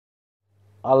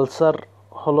Ulcer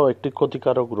হলো একটি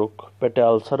ক্ষতিকারক রোগ। পেটে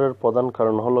আলসারের প্রধান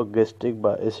কারণ হলো গ্যাস্ট্রিক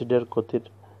বা অ্যাসিডের ক্ষতির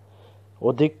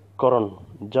অধিকরণ,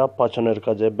 যা পাচনের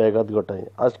কাজে ব্যাঘাত ঘটায়।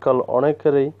 আজকাল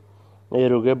অনেকেরই এই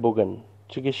রোগে ভোগেন।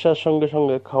 চিকিৎসার সঙ্গে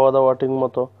সঙ্গে খাওয়া দাওয়া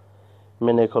ঠিকমতো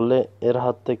মেনে করলে এর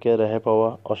হাত থেকে রেহাই পাওয়া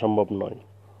অসম্ভব নয়।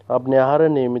 আপনি আহারে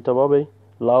নিয়মিতভাবে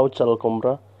লাউ, চাল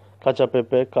কুমড়া, কাঁচা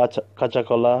পেঁপে, কাঁচা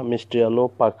কলা, মিষ্টি আলু,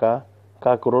 পাকা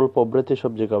কাঁকরোল প্রভৃতি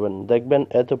সবজি খাবেন। দেখবেন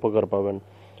এতে উপকার পাবেন।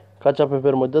 কাঁচা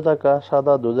পেঁপের মধ্যে থাকা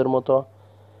সাদা দুধের মতো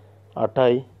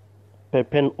আটাই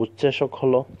পেপেন উৎসেচক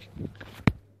হলো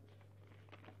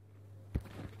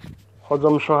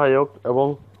হজম সহায়ক এবং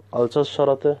আলসার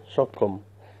সরাতে সক্ষম।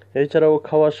 এছাড়াও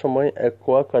খাওয়ার সময় 1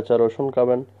 কোয়া কাঁচা রসুন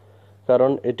খাবেন,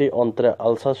 কারণ এটি অন্ত্রে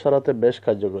আলসার সরাতে বেশ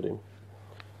কার্যকরী।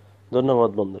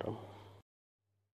 ধন্যবাদ বন্ধুরা।